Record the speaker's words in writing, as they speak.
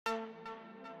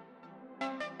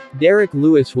Derrick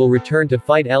Lewis will return to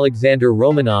fight Alexandr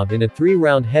Romanov in a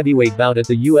 3-round heavyweight bout at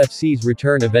the UFC's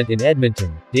return event in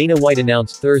Edmonton, Dana White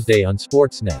announced Thursday on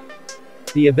Sportsnet.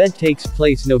 The event takes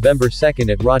place November 2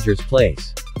 at Rogers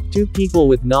Place. Two people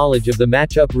with knowledge of the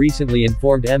matchup recently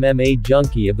informed MMA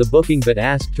Junkie of the booking but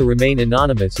asked to remain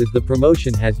anonymous as the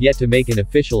promotion has yet to make an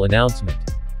official announcement.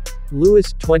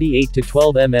 Lewis,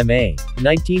 28-12 MMA,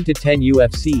 19-10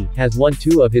 UFC, has won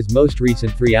 2 of his most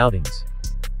recent 3 outings.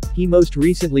 He most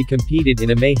recently competed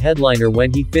in a May headliner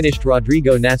when he finished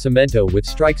Rodrigo Nascimento with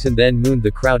strikes and then mooned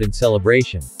the crowd in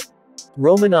celebration.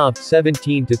 Romanov,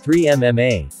 17-3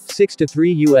 MMA,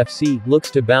 6-3 UFC,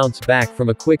 looks to bounce back from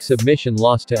a quick submission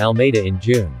loss to Almeida in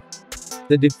June.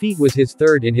 The defeat was his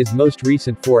third in his most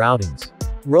recent 4 outings.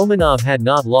 Romanov had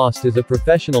not lost as a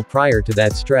professional prior to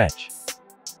that stretch.